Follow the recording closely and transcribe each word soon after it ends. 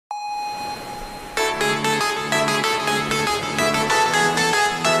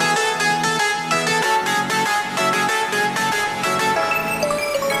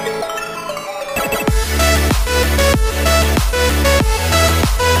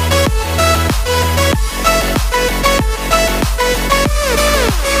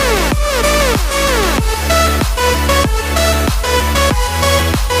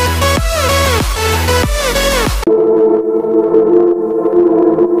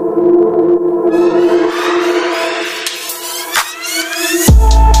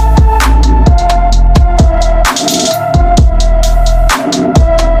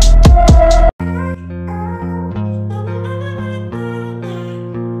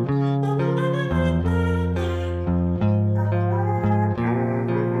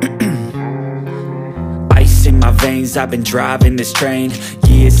veins, I've been driving this train.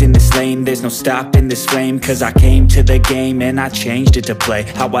 Years in this lane, there's no stopping this flame. Cause I came to the game and I changed it to play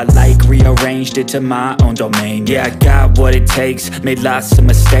how I like, rearranged it to my own domain. Yeah, I got what it takes, made lots of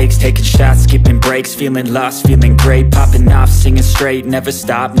mistakes, taking shots, skipping breaks, feeling lost, feeling great, popping off, singing straight, never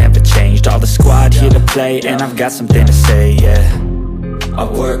stopped, never changed. All the squad here to play, and I've got something to say, yeah. I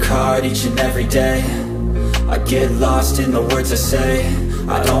work hard each and every day, I get lost in the words I say.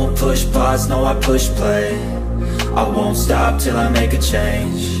 I don't push pause, no, I push play. I won't stop till I make a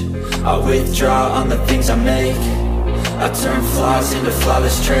change. I withdraw on the things I make. I turn flaws into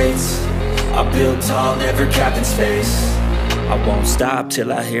flawless traits. I build tall, never capped in space. I won't stop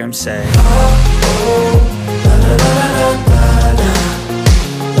till I hear him say, oh, oh, la, la, la, la, la, la.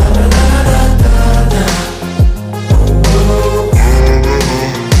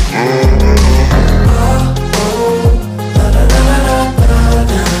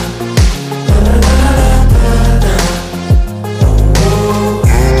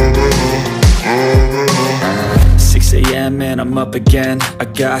 And I'm up again. I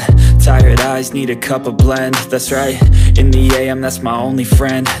got tired eyes, need a cup of blend. That's right, in the AM, that's my only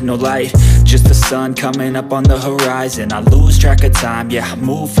friend. No light, just the sun coming up on the horizon. I lose track of time, yeah, I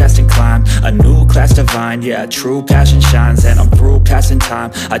move fast and climb a new class divine, yeah, true passion shines. And I'm through passing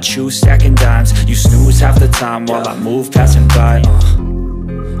time, I choose stacking dimes. You snooze half the time while I move passing by.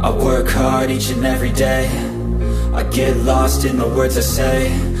 I work hard each and every day, I get lost in the words I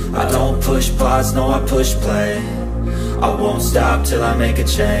say. I don't push pause, no, I push play. I won't stop till I make a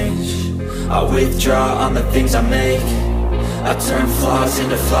change. I withdraw on the things I make. I turn flaws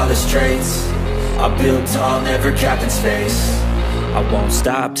into flawless traits. I build tall, never capped in space. I won't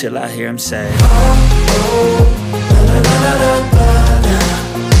stop till I hear him say, oh, oh, la, la, la, la, la, la.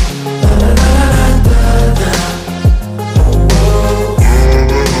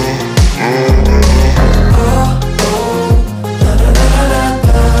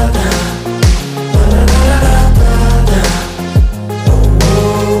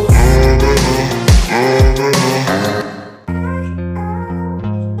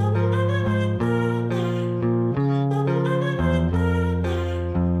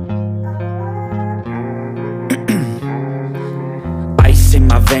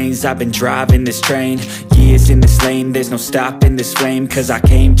 I've been driving this train, years in this lane, there's no stopping this flame. Cause I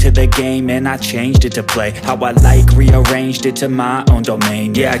came to the game and I changed it to play how I like, rearranged it to my own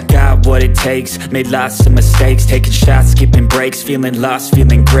domain. Yeah, I got what it takes, made lots of mistakes, taking shots, skipping breaks, feeling lost,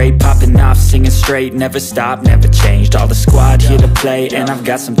 feeling great, popping off, singing straight, never stopped, never changed. All the squad here to play, and I've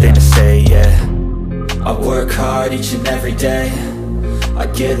got something to say, yeah. I work hard each and every day, I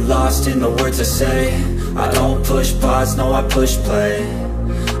get lost in the words I say. I don't push pause, no, I push play.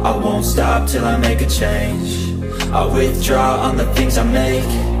 I won't stop till I make a change. I withdraw on the things I make.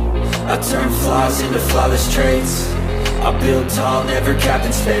 I turn flaws into flawless traits. I build tall, never capped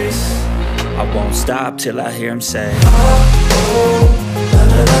in space. I won't stop till I hear him say, oh, oh, la,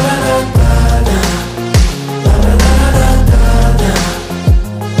 la, la, la, la, la.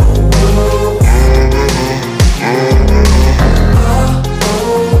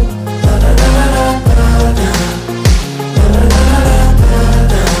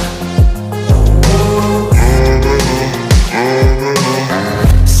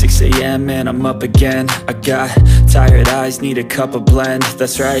 And I'm up again. I got tired eyes, need a cup of blend.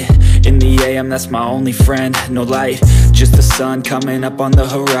 That's right, in the AM, that's my only friend. No light, just the sun coming up on the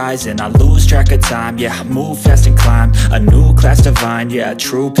horizon. I lose track of time, yeah, I move fast and climb a new class divine, yeah,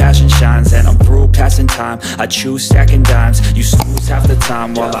 true passion shines. And I'm through passing time, I choose stacking dimes. You snooze half the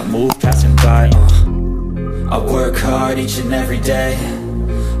time while I move passing by. I work hard each and every day,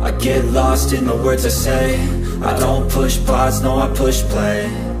 I get lost in the words I say. I don't push pause, no, I push play.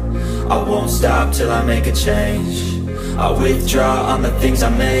 I won't stop till I make a change. I withdraw on the things I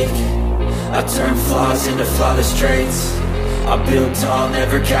make. I turn flaws into flawless traits. I build tall,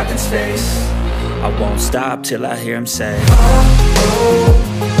 never capped in space. I won't stop till I hear him say, oh, oh,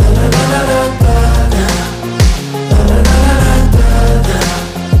 la, la, la, la, la, la.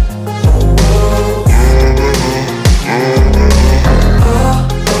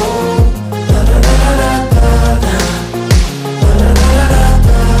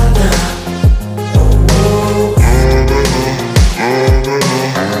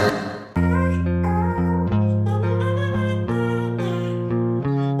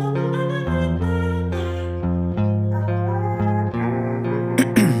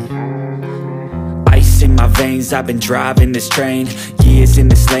 I've been driving this train, is in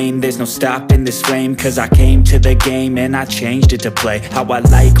this lane, there's no stopping this flame. Cause I came to the game and I changed it to play how I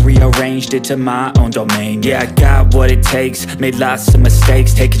like, rearranged it to my own domain. Yeah, I got what it takes, made lots of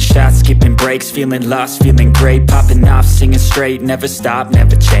mistakes, taking shots, skipping breaks, feeling lost, feeling great, popping off, singing straight, never stopped,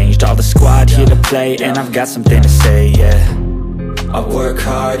 never changed. All the squad here to play, and I've got something to say, yeah. I work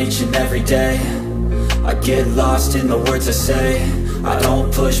hard each and every day, I get lost in the words I say. I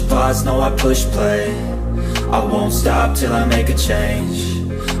don't push pause, no, I push play. I won't stop till I make a change.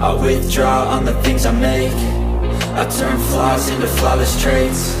 I withdraw on the things I make. I turn flaws into flawless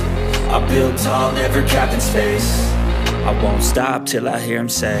traits. I build tall, never capped in space. I won't stop till I hear him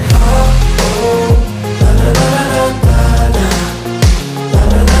say, oh, oh, la la la la la la, la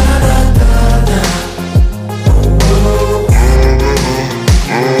la la la la la, oh,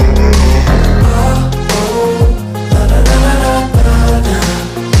 oh, la la la la la la,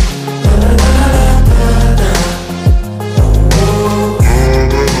 la la la la la la, oh,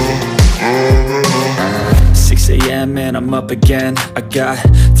 6 a.m. and I'm up again. I got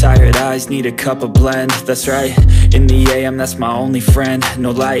tired eyes, need a cup of blend. That's right, in the AM, that's my only friend.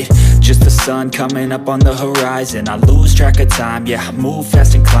 No light, just the sun coming up on the horizon. I lose track of time, yeah, I move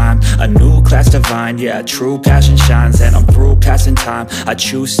fast and climb a new class divine, yeah, true passion shines. And I'm through passing time, I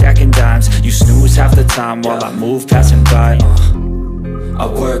choose stacking dimes. You snooze half the time while I move passing by. I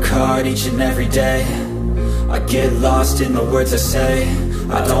work hard each and every day, I get lost in the words I say.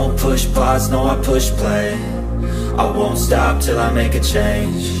 I don't push pause, no, I push play. I won't stop till I make a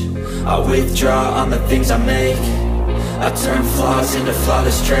change. I withdraw on the things I make. I turn flaws into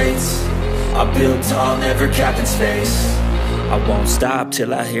flawless traits. I build tall, never capped in space. I won't stop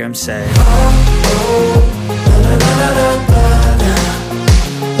till I hear him say, oh, oh, la la la la la la,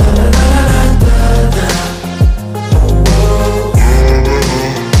 la la la la la la, oh,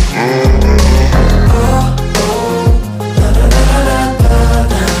 oh, la la la la la la,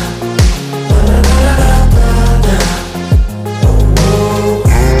 la la la la la la, oh,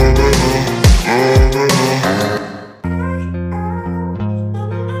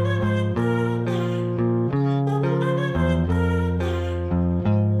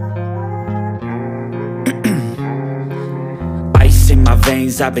 Ice in my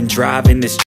veins, I've been driving this